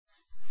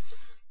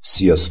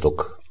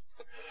Sziasztok!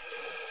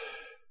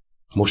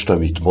 Most,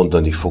 amit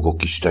mondani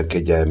fogok, Isten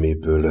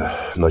kegyelméből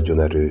nagyon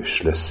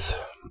erős lesz,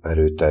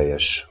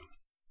 erőteljes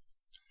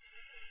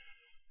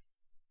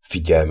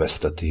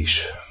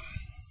figyelmeztetés.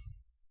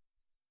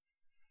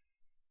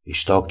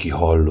 És te, aki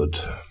hallod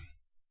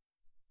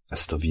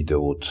ezt a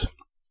videót,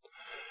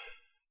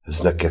 ez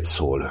neked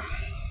szól,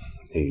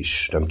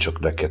 és nem csak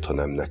neked,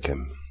 hanem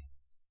nekem.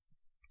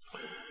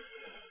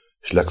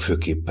 És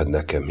legfőképpen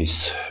nekem,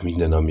 hisz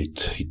minden,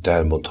 amit itt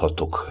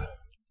elmondhatok,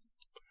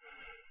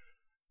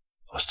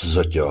 azt az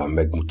Atya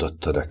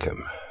megmutatta nekem,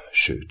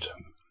 sőt,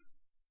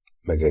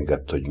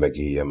 megengedte, hogy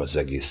megéljem az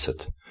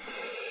egészet,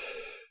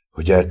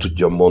 hogy el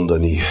tudjam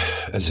mondani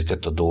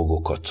ezeket a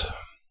dolgokat.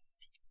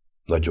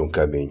 Nagyon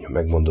kemény,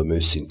 megmondom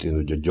őszintén,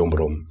 hogy a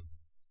gyomrom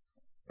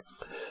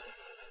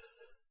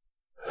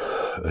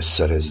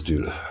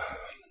összerezdül.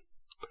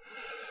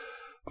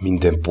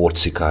 Minden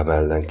porcikám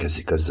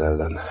ellenkezik ezzel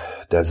ellen,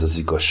 de ez az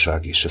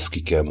igazság, és ezt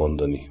ki kell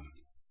mondani.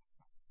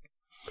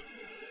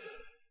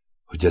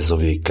 Hogy ez a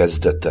vég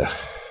kezdete,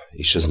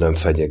 és ez nem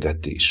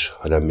fenyegetés,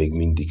 hanem még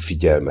mindig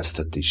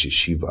figyelmeztetés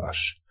és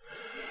hívás.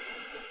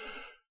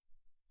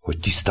 Hogy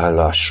tisztán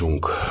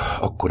lássunk,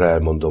 akkor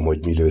elmondom,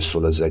 hogy miről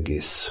szól az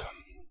egész.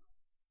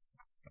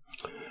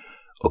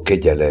 A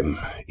kegyelem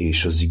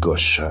és az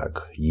igazság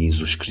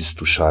Jézus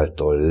Krisztus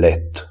által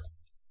lett.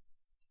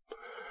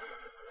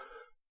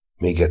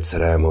 Még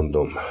egyszer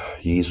elmondom,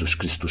 Jézus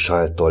Krisztus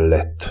által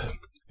lett,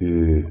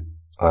 ő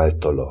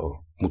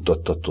általa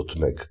mutattatott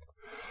meg,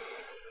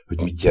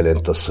 hogy mit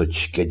jelent az,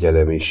 hogy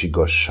kegyelem és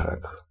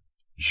igazság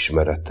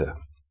ismerete,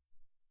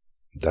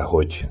 de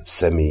hogy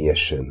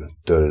személyesen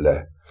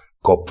tőle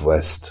kapva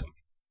ezt.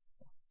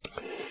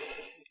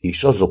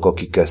 És azok,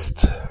 akik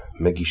ezt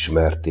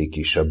megismerték,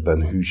 és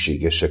ebben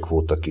hűségesek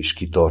voltak és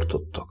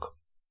kitartottak,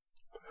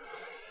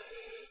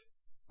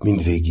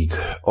 mindvégig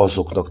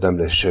azoknak nem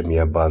lesz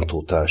semmilyen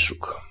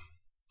bántótársuk.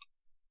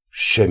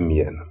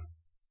 Semmilyen.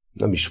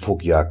 Nem is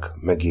fogják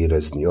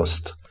megérezni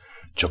azt,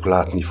 csak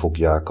látni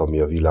fogják, ami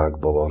a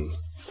világban van.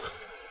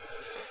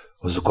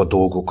 Azok a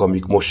dolgok,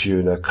 amik most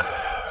jönnek,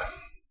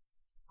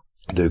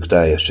 de ők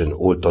teljesen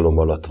oltalom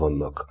alatt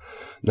vannak.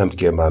 Nem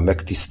kell már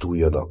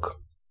megtisztuljanak,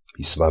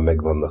 hisz már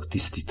meg vannak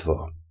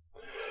tisztítva.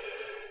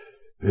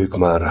 Ők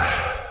már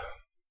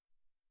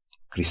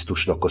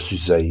Krisztusnak a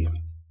szüzei,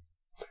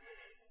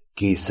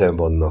 készen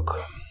vannak,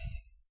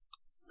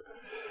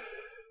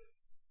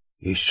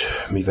 és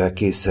mivel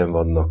készen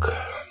vannak,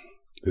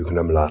 ők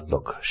nem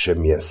látnak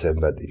semmilyen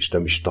szenvedést,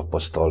 nem is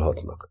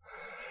tapasztalhatnak,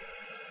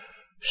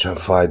 sem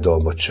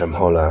fájdalmat, sem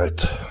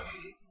halált,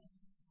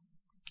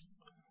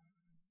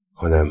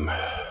 hanem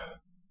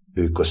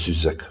ők a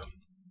szüzek.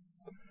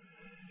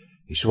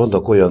 És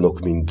vannak olyanok,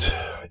 mint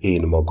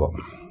én magam,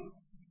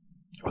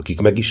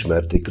 akik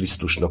megismerték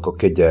Krisztusnak a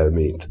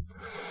kegyelmét,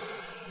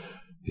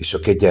 és a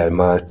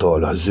kegyelm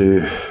által, az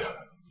ő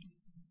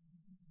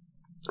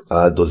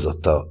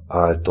áldozata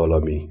által,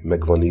 ami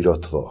meg van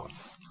iratva,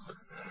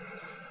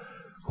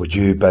 hogy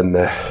ő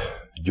benne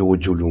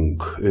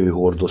gyógyulunk, ő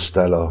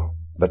hordozta el a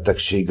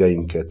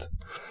betegségeinket,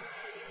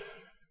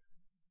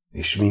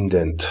 és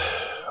mindent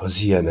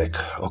az ilyenek,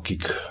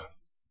 akik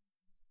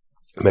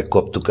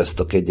megkaptuk ezt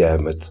a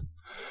kegyelmet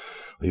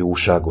a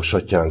jóságos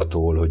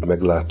atyánktól, hogy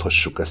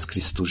megláthassuk ezt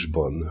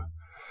Krisztusban,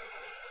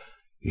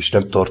 és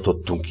nem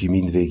tartottunk ki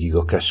mindvégig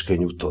a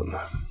keskeny úton,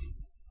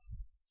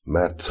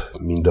 mert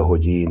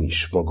mindahogy én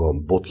is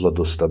magam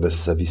botladoztam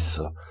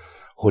össze-vissza,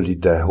 hol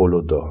ide, hol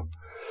oda,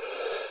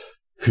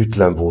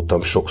 hűtlen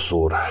voltam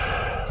sokszor.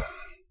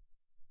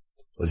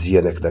 Az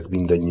ilyeneknek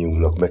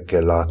mindannyiunknak meg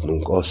kell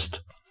látnunk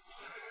azt,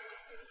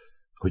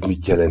 hogy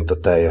mit jelent a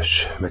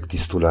teljes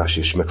megtisztulás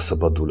és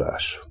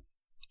megszabadulás.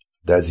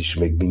 De ez is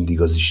még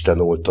mindig az Isten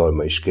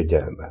oltalma és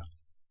kegyelme.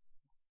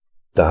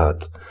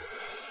 Tehát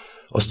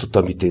azt,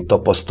 amit én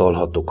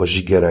tapasztalhatok a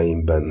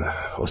zsigereimben,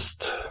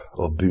 azt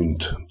a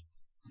bűnt,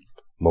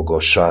 maga a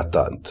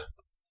sátánt,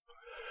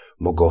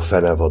 maga a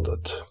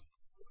fenevadat,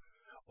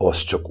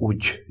 azt csak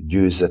úgy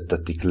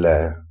győzettetik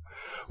le,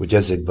 hogy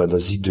ezekben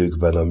az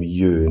időkben, ami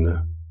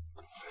jön,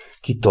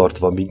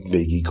 kitartva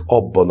mindvégig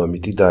abban,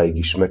 amit idáig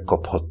is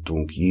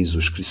megkaphattunk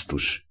Jézus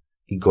Krisztus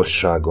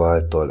igazsága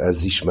által,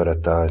 ez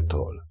ismerete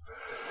által,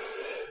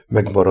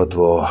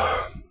 megmaradva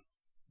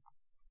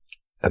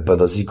ebben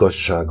az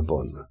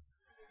igazságban,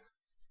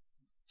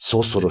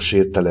 szószoros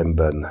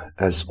értelemben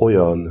ez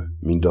olyan,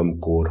 mint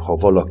amikor, ha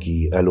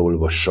valaki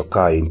elolvassa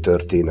Káin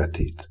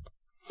történetét,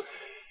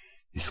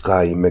 hisz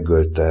Káin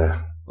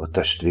megölte a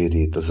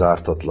testvérét, az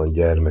ártatlan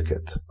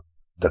gyermeket,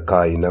 de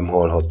Káin nem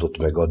halhatott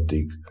meg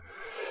addig,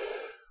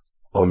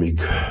 amíg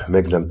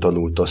meg nem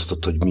tanult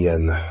azt, hogy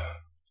milyen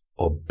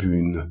a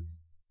bűn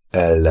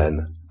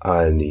ellen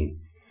állni.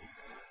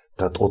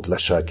 Tehát ott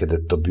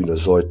leselkedett a bűn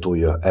az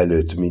ajtója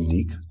előtt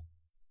mindig.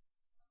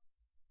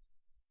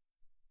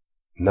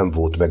 Nem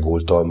volt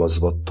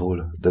megoltalmazva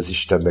attól, de az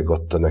Isten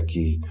megadta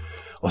neki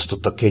azt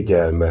ott a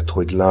kegyelmet,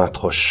 hogy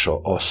láthassa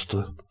azt,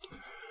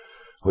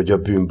 hogy a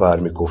bűn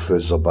bármikor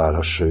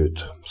fölzabálhassa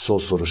őt,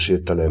 szószoros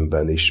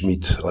értelemben, és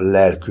mit a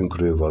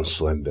lelkünkről van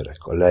szó,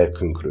 emberek, a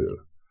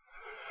lelkünkről.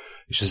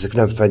 És ezek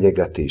nem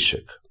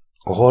fenyegetések.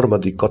 A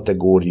harmadik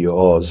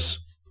kategória az,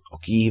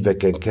 aki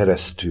éveken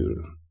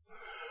keresztül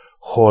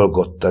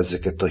hallgatta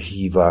ezeket a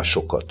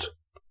hívásokat,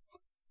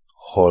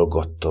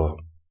 hallgatta,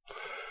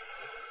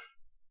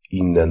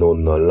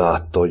 innen-onnan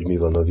látta, hogy mi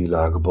van a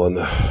világban,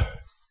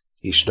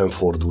 és nem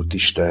fordult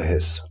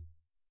Istenhez.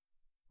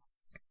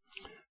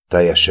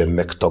 Teljesen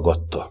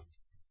megtagadta.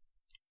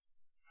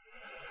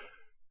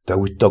 De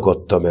úgy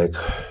tagadta meg,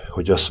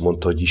 hogy azt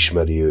mondta, hogy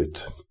ismeri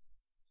őt.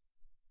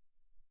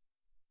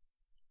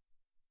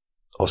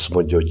 Azt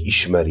mondja, hogy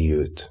ismeri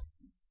őt.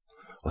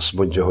 Azt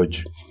mondja,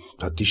 hogy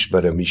hát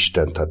ismerem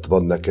Istent, hát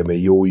van nekem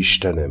egy jó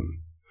Istenem.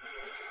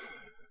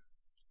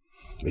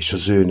 És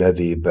az ő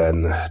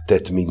nevében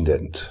tett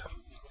mindent.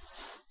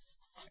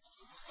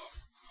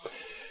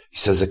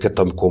 Hisz ezeket,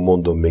 amikor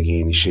mondom, még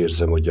én is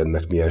érzem, hogy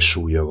ennek milyen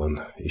súlya van,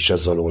 és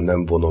ez alól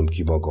nem vonom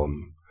ki magam.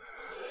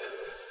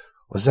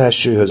 Az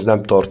elsőhöz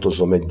nem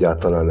tartozom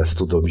egyáltalán, ezt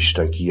tudom,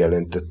 Isten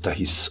kijelentette,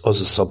 hisz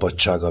az a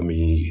szabadság,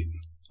 ami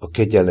a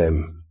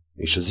kegyelem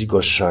és az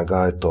igazság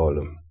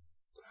által,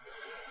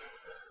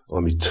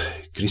 amit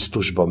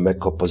Krisztusban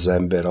megkap az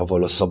ember,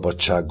 avval a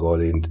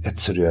szabadsággal én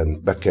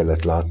egyszerűen be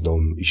kellett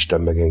látnom,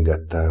 Isten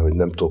megengedte, hogy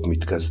nem tudok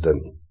mit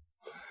kezdeni.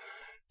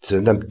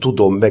 Egyszerűen nem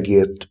tudom,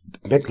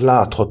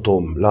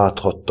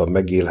 láthattam,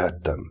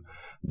 megélhettem,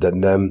 de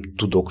nem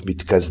tudok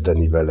mit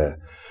kezdeni vele.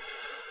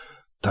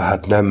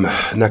 Tehát nem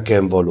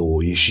nekem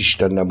való, és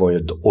Isten nem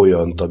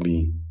olyant,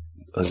 ami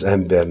az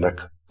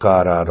embernek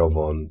kárára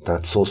van.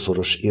 Tehát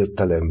szószoros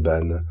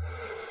értelemben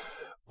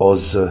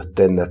az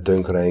tenne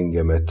tönkre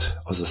engemet,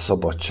 az a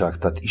szabadság.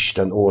 Tehát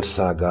Isten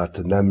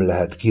országát nem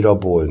lehet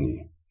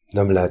kirabolni.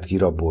 Nem lehet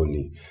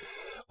kirabolni.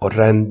 A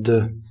rend,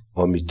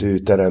 amit ő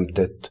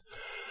teremtett,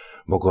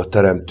 maga a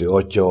teremtő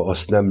atya,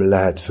 azt nem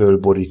lehet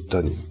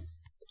fölborítani.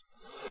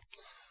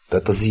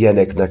 Tehát az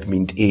ilyeneknek,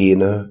 mint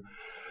én,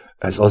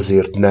 ez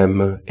azért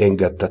nem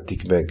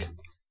engedtetik meg.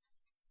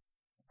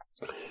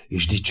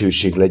 És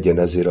dicsőség legyen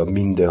ezért a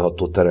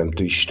mindenható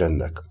teremtő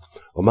Istennek.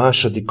 A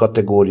második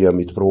kategória,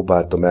 amit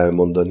próbáltam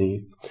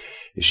elmondani,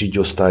 és így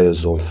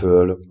osztályozom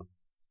föl,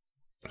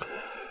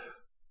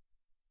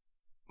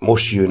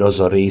 most jön az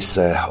a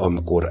része,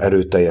 amikor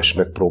erőteljes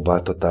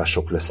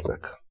megpróbáltatások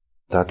lesznek.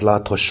 Tehát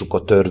láthassuk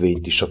a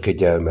törvényt is, a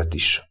kegyelmet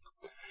is,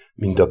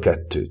 mind a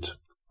kettőt.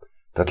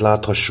 Tehát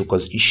láthassuk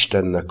az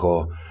Istennek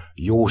a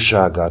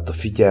jóságát, a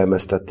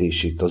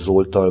figyelmeztetését, az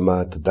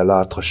oltalmát, de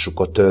láthassuk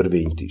a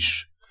törvényt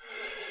is.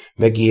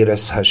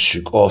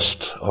 Megérezhessük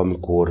azt,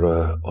 amikor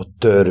a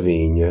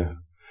törvény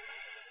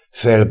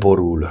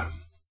felborul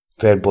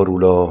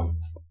a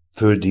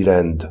földi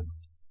rend,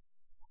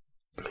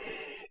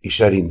 és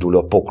elindul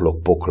a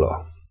poklok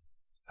pokla,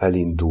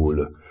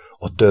 elindul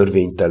a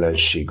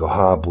törvénytelenség, a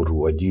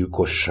háború, a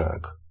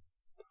gyilkosság,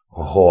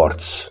 a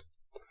harc,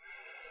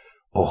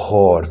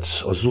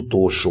 az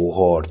utolsó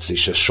harc,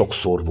 és ez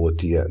sokszor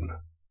volt ilyen.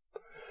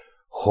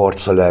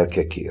 Harc a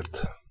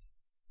lelkekért.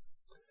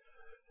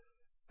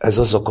 Ez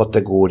az a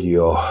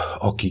kategória,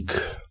 akik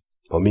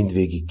a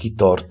mindvégig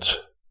kitart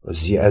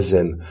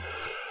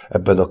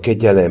ebben a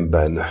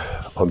kegyelemben,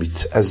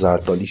 amit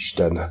ezáltal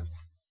Isten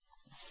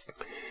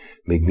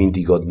még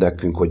mindig ad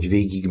nekünk, hogy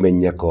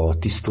végigmenjek a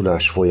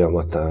tisztulás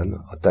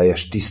folyamatán, a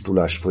teljes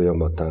tisztulás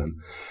folyamatán,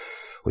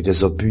 hogy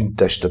ez a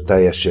bűnteste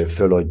teljesen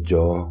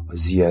feladja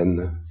az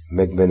ilyen,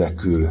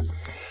 megmenekül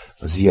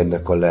az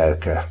ilyennek a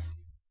lelke,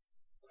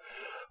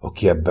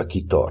 aki ebbe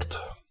kitart.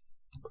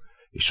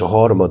 És a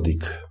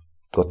harmadik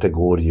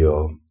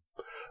kategória,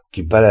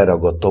 aki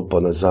beleragadt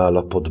abban az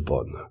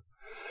állapotban,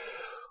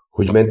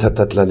 hogy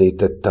menthetetlené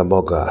tette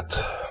magát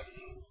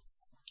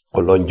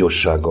a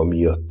langyossága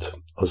miatt.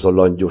 Az a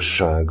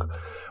langyosság,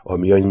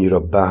 ami annyira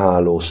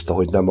behálózta,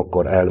 hogy nem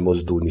akar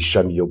elmozdulni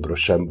sem jobbra,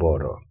 sem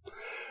balra.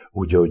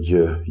 Úgy, ahogy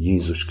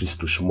Jézus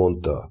Krisztus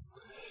mondta,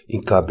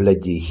 inkább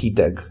legyél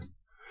hideg,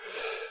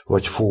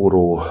 vagy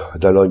forró,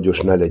 de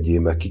langyos ne legyél,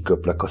 meg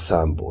kiköplek a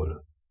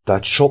számból.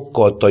 Tehát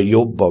sokkal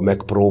jobb a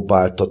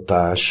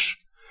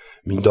megpróbáltatás,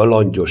 mint a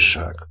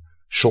langyosság.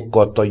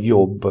 Sokkal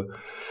jobb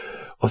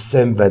a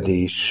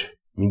szenvedés,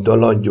 mint a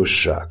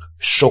langyosság.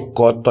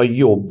 Sokkal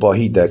jobb a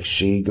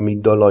hidegség,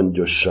 mint a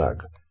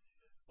langyosság.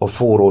 A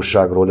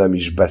forróságról nem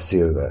is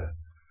beszélve.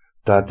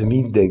 Tehát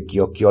mindenki,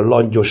 aki a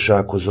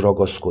langyossághoz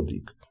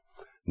ragaszkodik,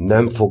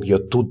 nem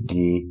fogja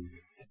tudni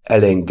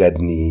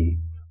elengedni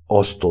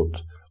azt,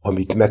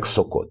 amit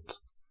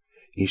megszokott.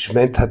 És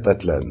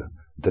menthetetlen.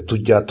 De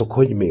tudjátok,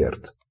 hogy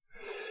miért?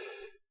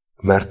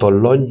 Mert a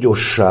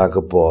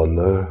langyosságban,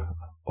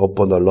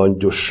 abban a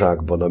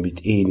langyosságban, amit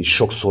én is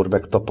sokszor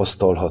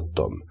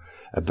megtapasztalhattam,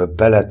 ebbe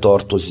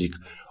beletartozik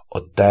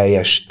a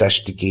teljes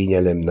testi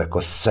kényelemnek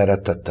a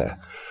szeretete,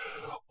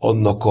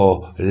 annak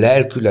a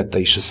lelkülete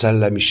és a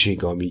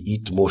szellemisége, ami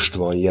itt most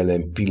van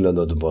jelen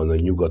pillanatban, a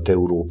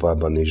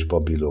Nyugat-Európában és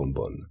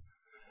Babilonban.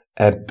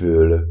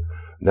 Ebből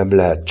Nem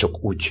lehet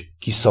csak úgy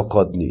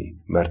kiszakadni,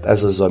 mert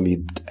ez az,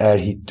 amit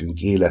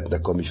elhittünk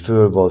életnek, ami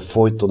föl van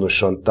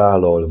folytonosan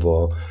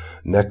tálalva,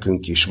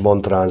 nekünk is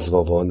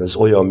mantrázva van, ez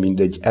olyan, mint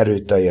egy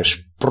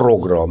erőteljes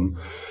program,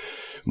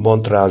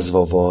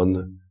 mantrázva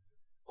van,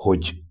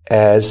 hogy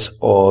ez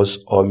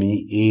az,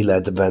 ami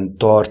életben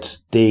tart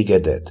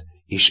tégedet,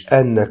 és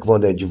ennek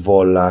van egy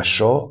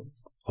vallása,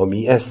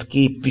 ami ezt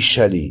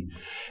képviseli,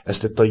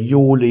 ezt a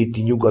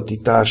jóléti nyugati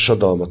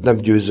társadalmat, nem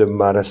győzöm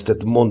már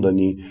ezt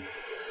mondani,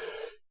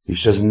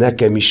 és ez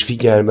nekem is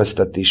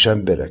figyelmeztetés,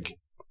 emberek.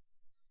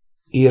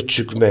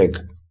 Értsük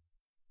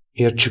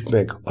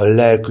meg, a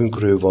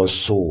lelkünkről van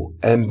szó,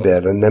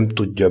 ember nem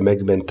tudja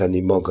megmenteni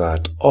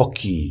magát,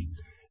 aki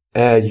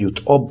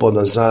eljut abban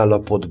az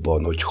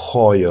állapotban, hogy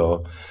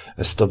hallja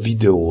ezt a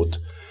videót,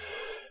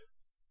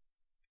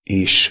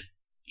 és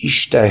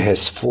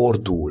Istenhez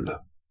fordul,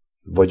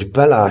 vagy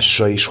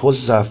belássa és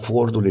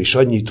hozzáfordul, és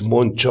annyit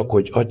mond csak,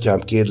 hogy atyám,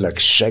 kérlek,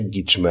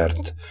 segíts,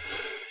 mert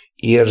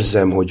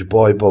érzem, hogy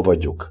bajba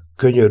vagyok,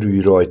 könyörülj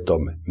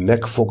rajtam,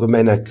 meg fog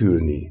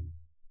menekülni.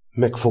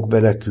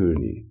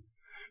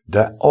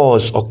 De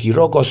az, aki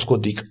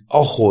ragaszkodik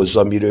ahhoz,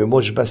 amiről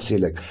most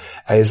beszélek,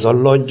 ehhez a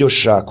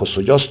langyossághoz,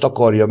 hogy azt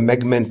akarja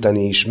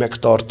megmenteni és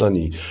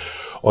megtartani,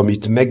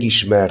 amit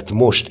megismert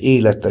most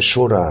élete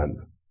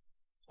során,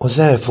 az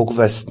el fog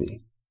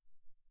veszni.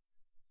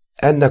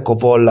 Ennek a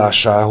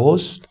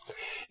vallásához,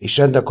 és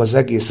ennek az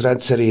egész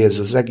rendszeréhez,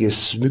 az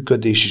egész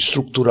működési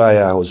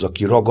struktúrájához,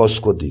 aki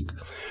ragaszkodik,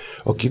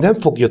 aki nem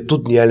fogja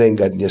tudni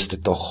elengedni ezt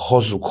a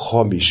hazug,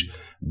 hamis,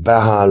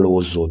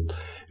 behálózott,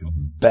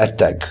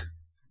 beteg,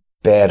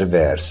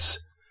 pervers,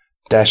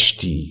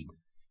 testi,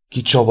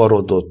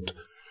 kicsavarodott,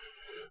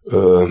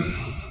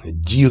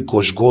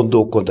 gyilkos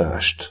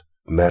gondolkodást,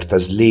 mert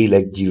ez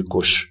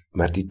lélekgyilkos,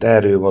 mert itt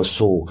erről van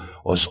szó,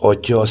 az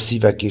atya, a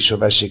szívek és a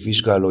vesék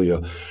vizsgálója,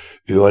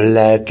 ő a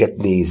lelket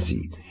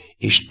nézi,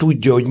 és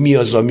tudja, hogy mi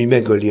az, ami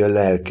megöli a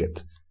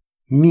lelket.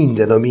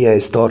 Minden, ami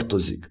ehhez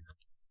tartozik.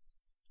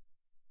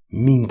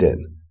 Minden.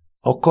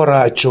 A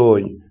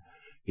karácsony,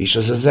 és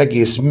az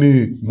egész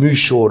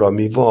műsor,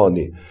 ami van.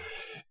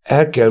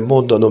 El kell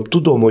mondanom,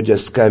 tudom, hogy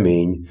ez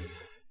kemény,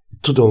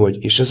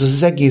 és ez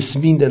az egész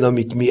minden,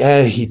 amit mi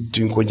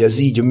elhittünk, hogy ez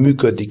így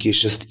működik,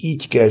 és ezt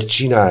így kell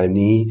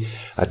csinálni,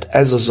 hát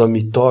ez az,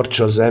 ami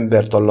tartsa az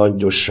embert a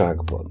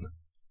langyosságban.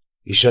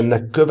 És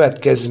ennek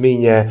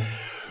következménye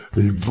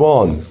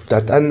van,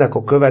 tehát ennek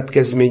a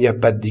következménye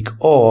pedig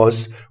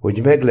az,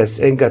 hogy meg lesz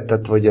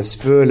engedtetve, hogy ez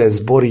föl lesz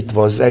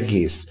borítva az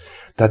egész.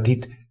 Tehát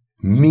itt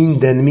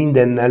minden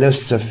mindennel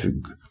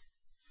összefügg.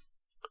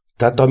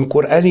 Tehát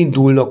amikor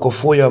elindulnak a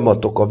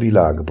folyamatok a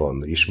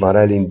világban, és már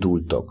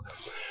elindultak,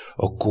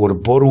 akkor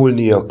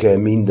borulnia kell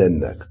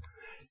mindennek.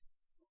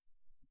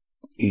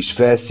 És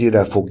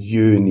felszínre fog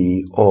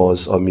jönni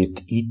az,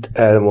 amit itt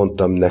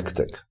elmondtam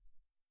nektek.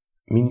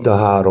 Mind a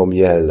három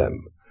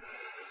jellem,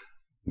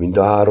 mind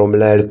a három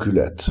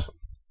lelkület,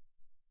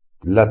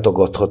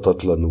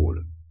 letagadhatatlanul,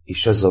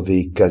 és ez a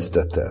vég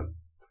kezdete.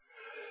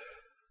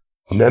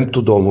 Nem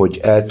tudom, hogy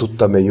el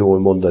tudtam-e jól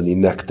mondani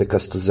nektek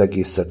ezt az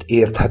egészet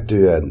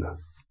érthetően,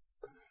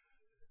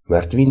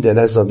 mert minden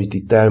ez, amit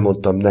itt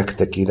elmondtam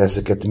nektek, én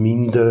ezeket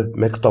mind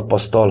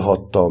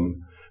megtapasztalhattam,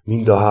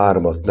 mind a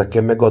hármat.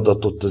 Nekem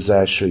megadatott az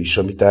első is,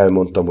 amit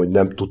elmondtam, hogy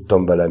nem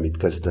tudtam vele mit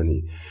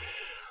kezdeni.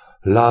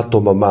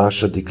 Látom a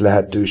második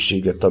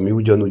lehetőséget, ami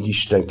ugyanúgy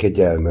Isten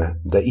kegyelme,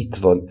 de itt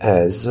van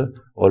ez,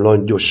 a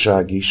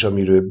langyosság is,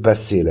 amiről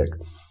beszélek.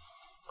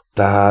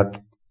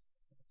 Tehát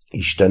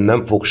Isten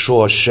nem fog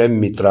soha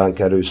semmit ránk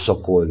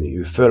erőszakolni,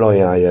 ő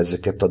felajánlja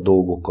ezeket a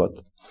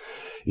dolgokat.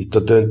 Itt a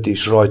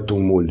döntés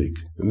rajtunk múlik.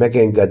 Ő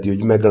megengedi,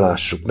 hogy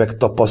meglássuk,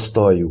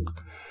 megtapasztaljuk,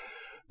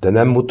 de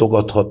nem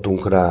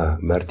mutogathatunk rá,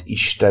 mert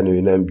Isten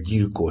ő nem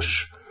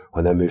gyilkos,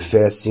 hanem ő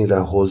felszínre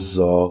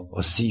hozza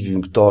a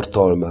szívünk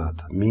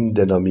tartalmát.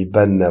 Minden, ami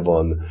benne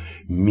van,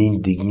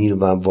 mindig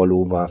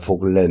nyilvánvalóvá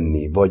fog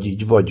lenni, vagy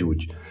így, vagy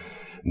úgy.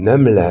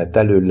 Nem lehet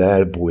előle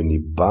elbújni,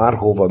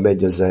 bárhova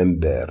megy az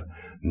ember,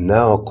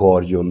 ne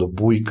akarjon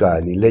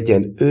bujkálni,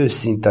 legyen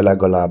őszinte,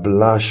 legalább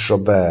lássa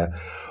be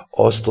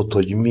azt,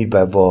 hogy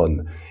mibe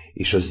van,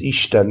 és az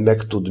Isten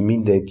meg tud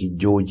mindenkit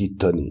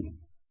gyógyítani.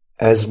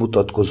 Ez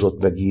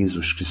mutatkozott meg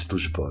Jézus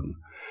Krisztusban.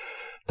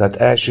 Tehát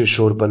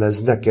elsősorban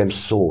ez nekem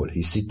szól,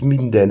 hisz itt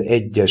minden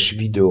egyes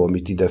videó,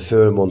 amit ide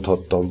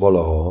fölmondhattam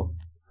valaha,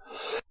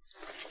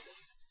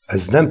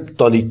 ez nem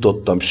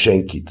tanítottam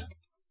senkit.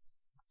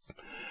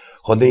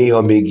 Ha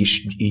néha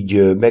mégis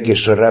így meg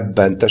is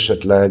rebbent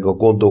esetleg a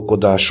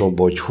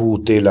gondolkodásomba, hogy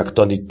tényleg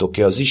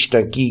tanítok-e, az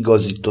Isten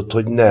kiigazított,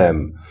 hogy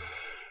nem.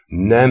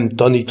 Nem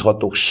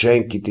taníthatok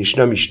senkit, és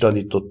nem is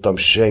tanítottam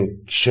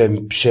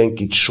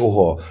senkit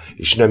soha,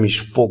 és nem is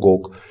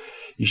fogok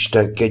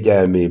Isten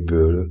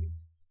kegyelméből.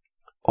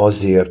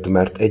 Azért,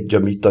 mert egy,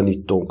 amit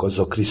tanítunk, az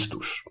a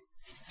Krisztus.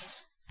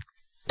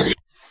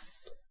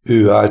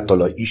 Ő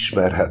általa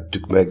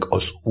ismerhettük meg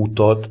az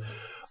utat,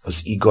 az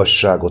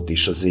igazságot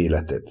és az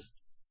életet.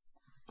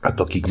 Hát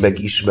akik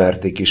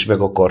megismerték és meg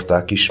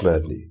akarták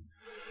ismerni.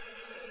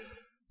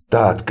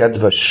 Tehát,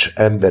 kedves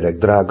emberek,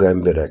 drága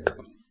emberek,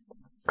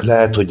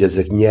 Lehet, hogy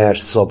ezek nyers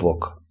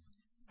szavak,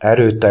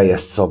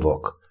 erőteljes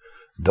szavak,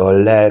 de a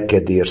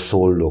lelkedért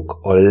szólok,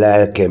 a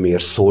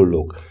lelkemért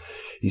szólok,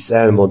 hisz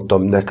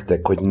elmondtam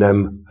nektek, hogy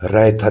nem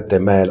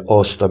rejthetem el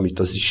azt, amit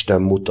az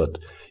Isten mutat.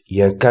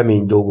 Ilyen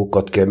kemény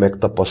dolgokat kell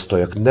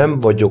megtapasztaljak. Nem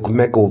vagyok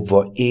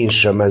megóvva én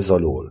sem ez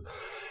alól.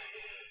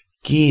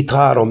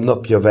 2-3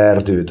 napja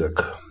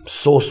verdődök.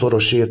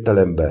 Szószoros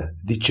értelemben,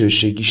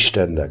 dicsőség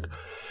Istennek.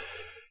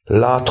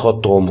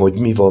 Láthatom, hogy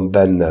mi van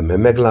bennem.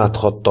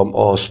 Megláthattam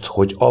azt,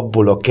 hogy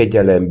abból a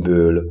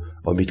kegyelemből,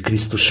 amit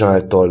Krisztus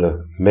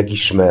által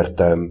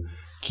megismertem,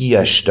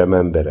 kiestem,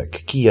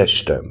 emberek,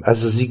 kiestem.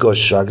 Ez az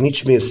igazság,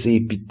 nincs miért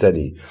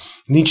szépíteni,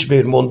 nincs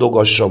miért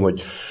mondogassam,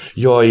 hogy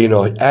én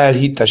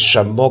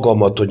elhitessem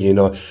magamat, hogy én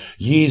a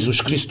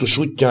Jézus Krisztus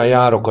útján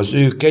járok, az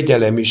ő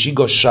kegyelem és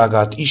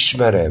igazságát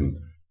ismerem.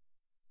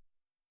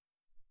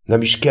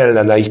 Nem is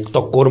kellene itt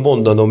akkor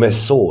mondanom ezt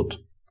szót.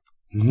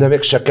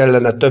 Nem se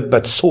kellene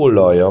többet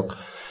szólaljak,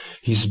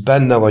 hisz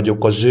benne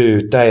vagyok az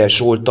ő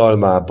teljes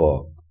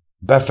oltalmába.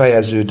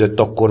 Befejeződött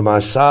akkor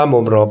már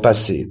számomra a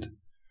beszéd.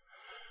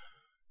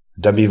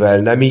 De mivel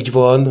nem így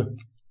van,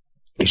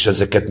 és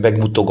ezeket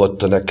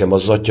megmutogatta nekem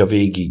az Atya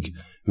végig,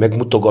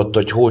 megmutogatta,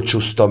 hogy hol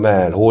csúsztam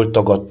el, hol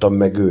tagadtam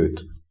meg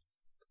őt,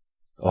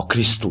 a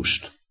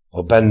Krisztust,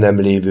 a bennem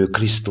lévő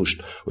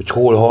Krisztust, hogy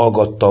hol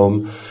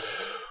hallgattam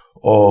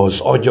az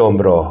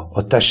agyamra,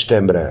 a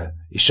testemre,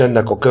 és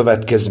ennek a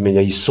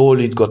következményei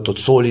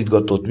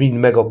szólítgatott, mind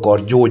meg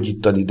akar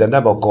gyógyítani, de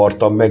nem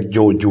akartam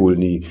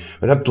meggyógyulni,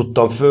 mert nem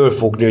tudtam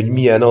fölfogni, hogy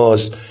milyen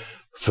az,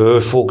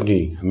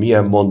 fölfogni,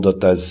 milyen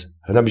mondat ez,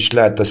 nem is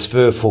lehet ezt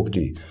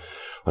fölfogni,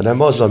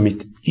 hanem az,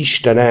 amit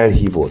Isten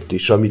elhívott,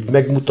 és amit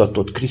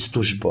megmutatott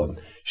Krisztusban,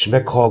 és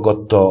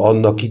meghallgatta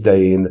annak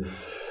idején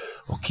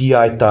a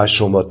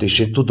kiáltásomat, és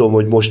én tudom,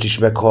 hogy most is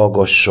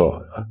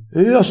meghallgassa.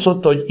 Ő azt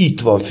mondta, hogy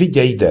itt van,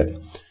 figyelj ide,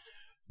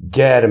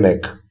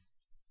 gyermek,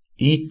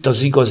 itt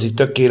az igazi,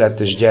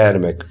 tökéletes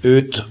gyermek.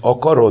 Őt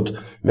akarod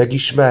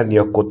megismerni,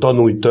 akkor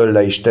tanulj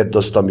tőle, és tedd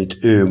azt, amit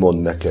ő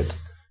mond neked.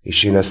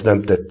 És én ezt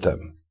nem tettem.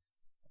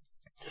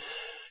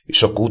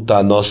 És akkor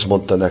utána azt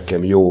mondta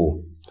nekem, jó,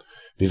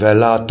 mivel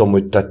látom,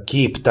 hogy te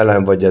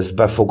képtelen vagy ezt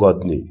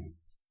befogadni,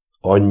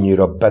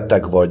 annyira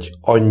beteg vagy,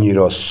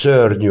 annyira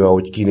szörnyű,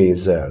 ahogy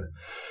kinézel,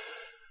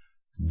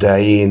 de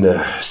én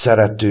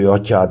szerető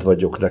atyád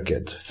vagyok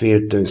neked,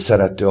 féltőn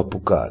szerető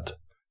apukád,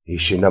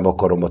 és én nem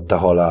akarom a te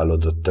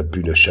halálodat, te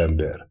bűnös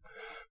ember.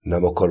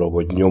 Nem akarom,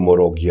 hogy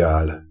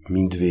nyomorogjál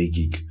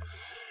mindvégig,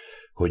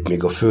 hogy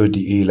még a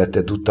földi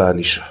életed után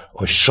is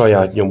a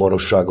saját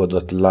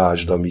nyomorosságodat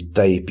lásd, amit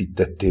te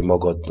építettél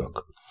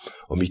magadnak,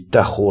 amit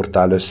te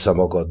hordtál össze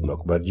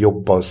magadnak, mert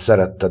jobban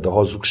szeretted a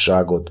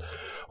hazugságot,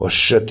 a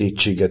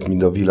sötétséget,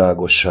 mint a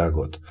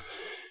világosságot.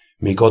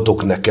 Még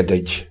adok neked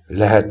egy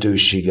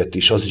lehetőséget,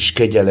 és az is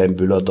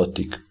kegyelemből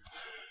adatik,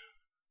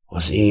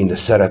 az én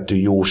szerető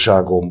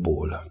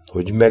jóságomból,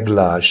 hogy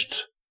meglásd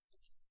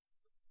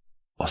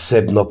a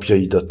szebb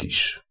napjaidat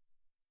is.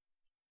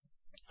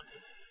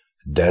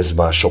 De ez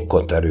már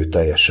sokkal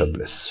erőteljesebb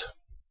lesz.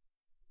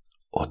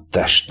 A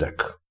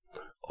testnek,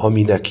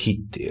 aminek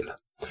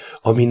hittél,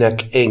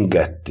 aminek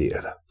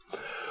engedtél,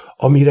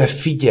 amire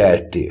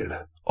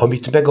figyeltél,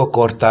 amit meg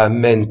akartál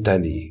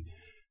menteni,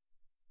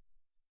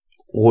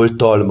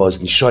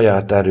 oltalmazni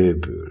saját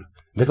erőből,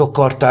 meg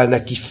akartál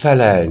neki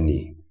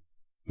felelni,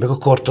 meg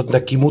akartad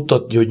neki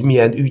mutatni, hogy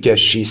milyen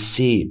ügyes és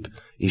szép,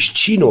 és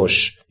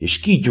csinos, és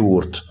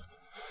kigyúrt,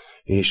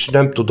 és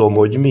nem tudom,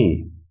 hogy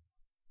mi.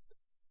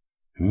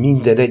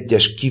 Minden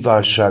egyes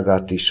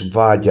kívánságát és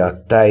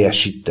vágyát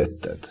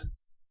teljesítetted.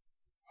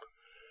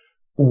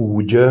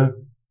 Úgy,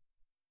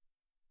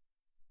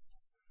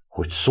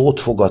 hogy szót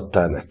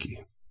fogadtál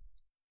neki,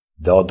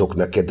 de adok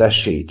neked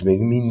esélyt még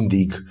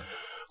mindig,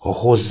 ha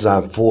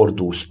hozzám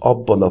fordulsz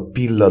abban a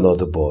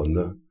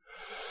pillanatban,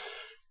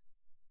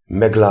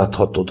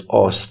 megláthatod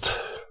azt,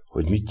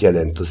 hogy mit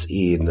jelent az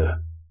én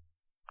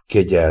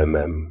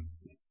kegyelmem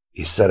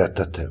és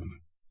szeretetem.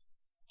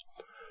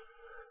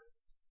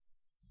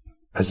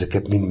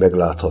 Ezeket mind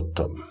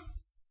megláthattam,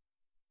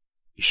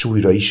 és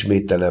újra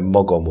ismételem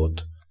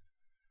magamot.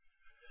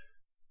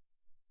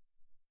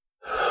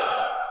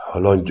 A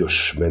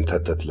langyos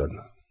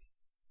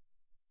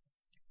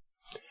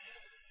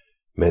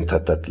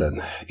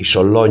menthetetlen, és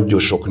a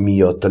langyosok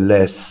miatt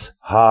lesz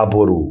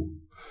háború,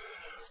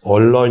 a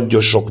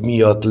langyosok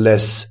miatt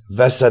lesz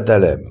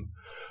veszedelem,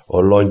 a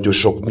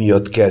langyosok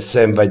miatt kell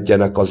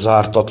szenvedjenek az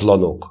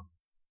ártatlanok,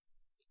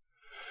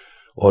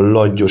 a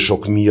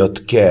langyosok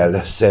miatt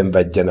kell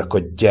szenvedjenek a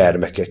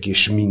gyermekek,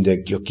 és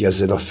mindenki, aki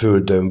ezen a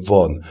földön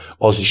van,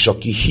 az is,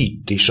 aki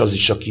hitt, és az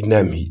is, aki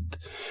nem hitt.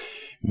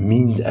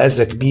 Mind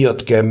ezek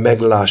miatt kell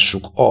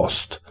meglássuk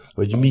azt,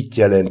 hogy mit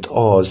jelent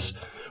az,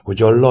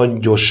 hogy a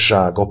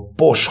langyosság, a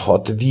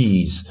poshat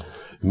víz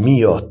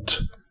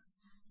miatt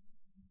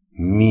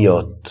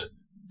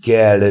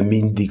kell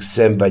mindig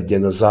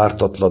szenvedjen az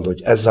ártatlan,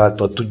 hogy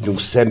ezáltal tudjunk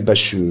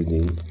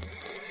szembesülni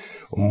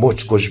a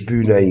mocskos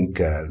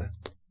bűneinkkel,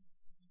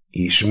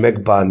 és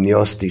megbánni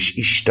azt, és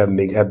Isten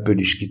még ebből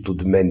is ki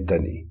tud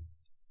menteni.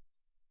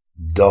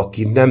 De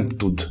aki nem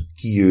tud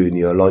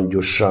kijöjni a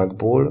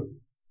langyosságból,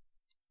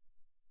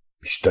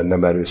 Isten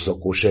nem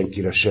erőszakol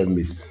senkire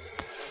semmit,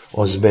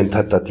 az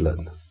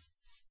menthetetlen.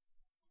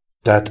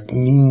 Tehát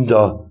mind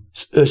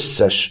az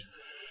összes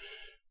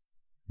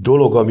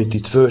dolog, amit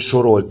itt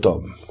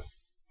felsoroltam,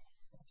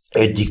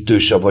 egyiktől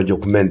se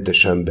vagyok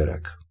mentes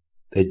emberek.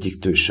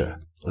 Egyiktől se.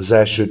 Az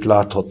elsőt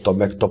láthattam,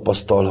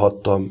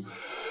 megtapasztalhattam,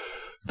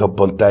 de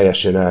abban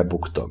teljesen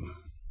elbuktam.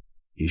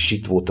 És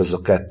itt volt az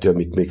a kettő,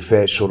 amit még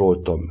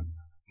felsoroltam,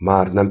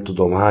 már nem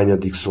tudom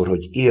hányadikszor,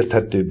 hogy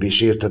érthetőbb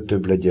és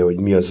érthetőbb legyen, hogy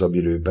mi az,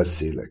 amiről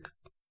beszélek.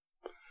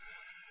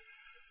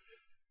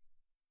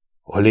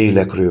 A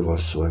lélekről van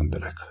szó,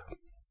 emberek.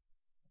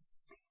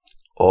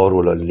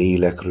 Arról a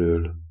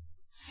lélekről,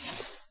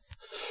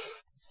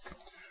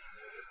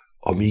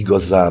 ami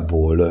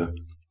igazából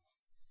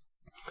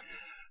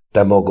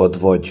te magad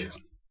vagy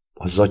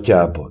az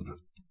atyában.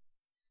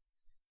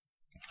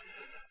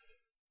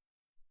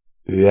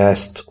 Ő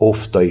ezt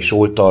óvta és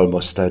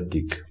oltalmazta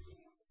eddig,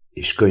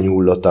 és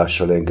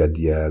könnyhullatással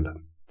engedi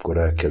el, akkor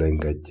el kell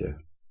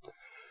engedje.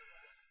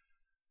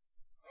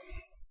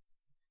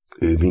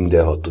 Ő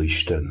mindenható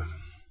Isten.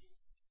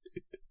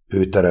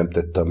 Ő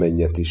teremtette a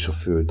mennyet és a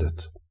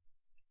földet.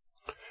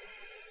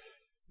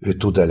 Ő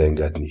tud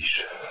elengedni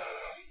is,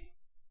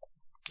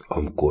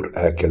 amikor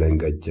el kell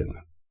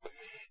engedjen.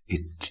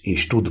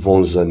 És tud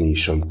vonzani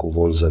is, amikor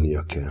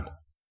vonzania kell.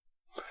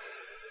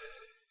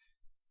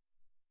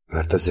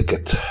 Mert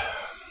ezeket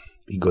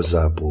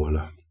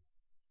igazából,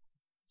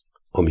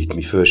 amit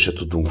mi föl se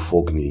tudunk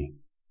fogni,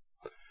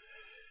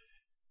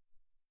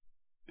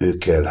 ő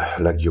kell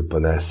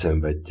legjobban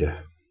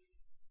elszenvedje.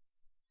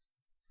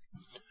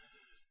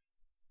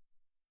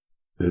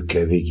 Ő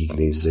kell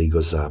végignézze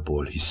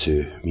igazából, hisz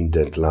ő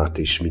mindent lát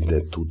és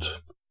mindent tud,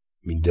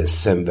 minden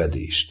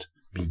szenvedést,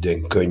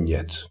 minden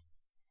könnyet,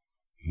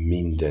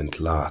 mindent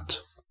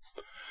lát,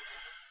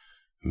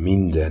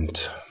 mindent,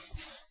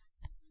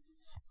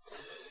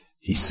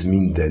 hisz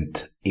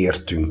mindent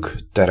értünk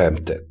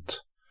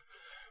teremtett.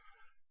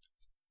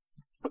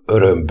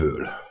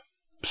 Örömből,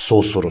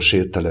 szószoros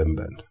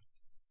értelemben,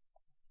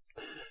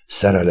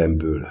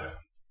 szerelemből,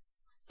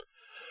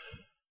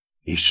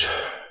 és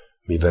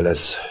mivel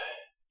ez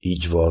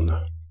így van,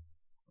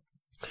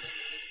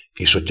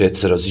 és hogyha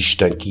egyszer az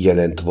Isten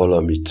kijelent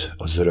valamit,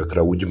 az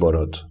örökre úgy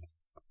marad,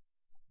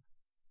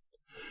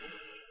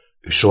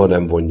 ő soha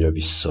nem vonja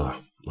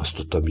vissza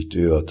azt, amit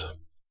ő ad.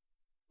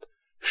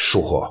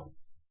 Soha.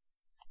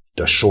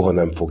 De soha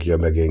nem fogja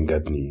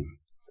megengedni,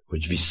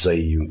 hogy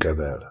visszaéljünk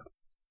evel.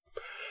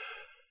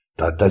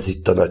 Tehát ez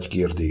itt a nagy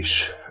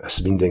kérdés.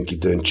 Ezt mindenki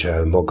döntse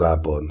el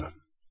magában.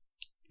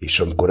 És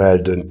amikor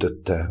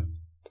eldöntötte,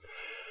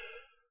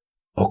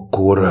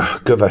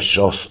 akkor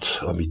kövesse azt,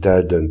 amit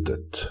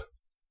eldöntött.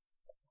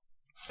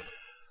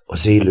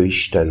 Az élő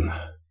Isten,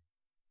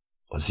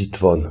 az itt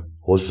van,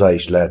 hozzá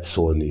is lehet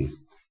szólni,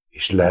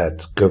 és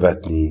lehet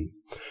követni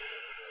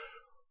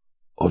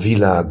a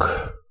világ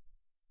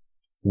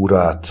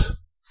urát,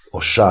 a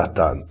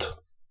sátánt,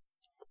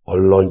 a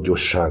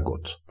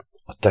langyosságot,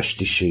 a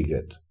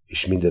testiséget,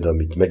 és minden,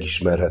 amit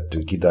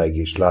megismerhettünk idáig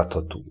és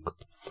láthatunk.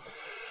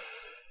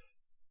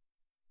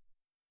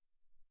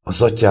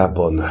 Az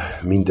atyában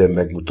minden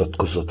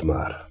megmutatkozott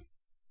már.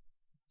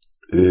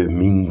 Ő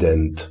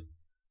mindent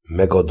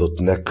megadott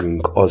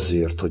nekünk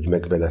azért, hogy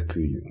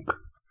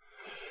megmeneküljünk.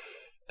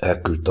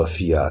 Elküldte a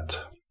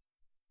fiát,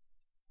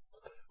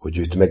 hogy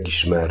őt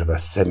megismerve,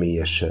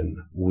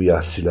 személyesen,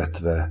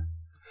 újjászületve,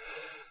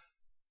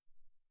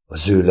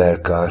 az ő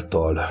lelk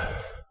által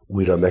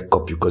újra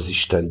megkapjuk az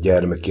Isten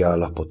gyermeki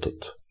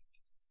állapotot.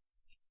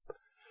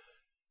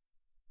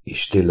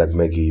 És tényleg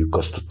megéljük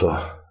azt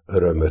a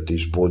örömöt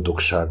és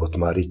boldogságot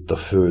már itt a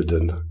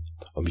földön,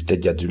 amit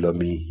egyedül a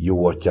mi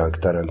jó atyánk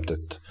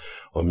teremtett,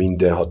 a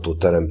mindenható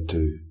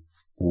teremtő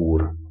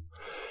Úr,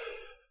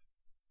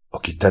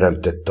 aki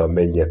teremtette a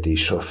mennyet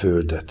és a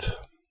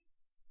földet.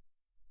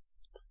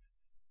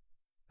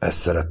 Ezt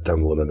szerettem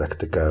volna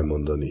nektek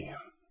elmondani.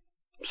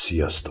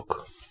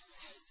 Sziasztok!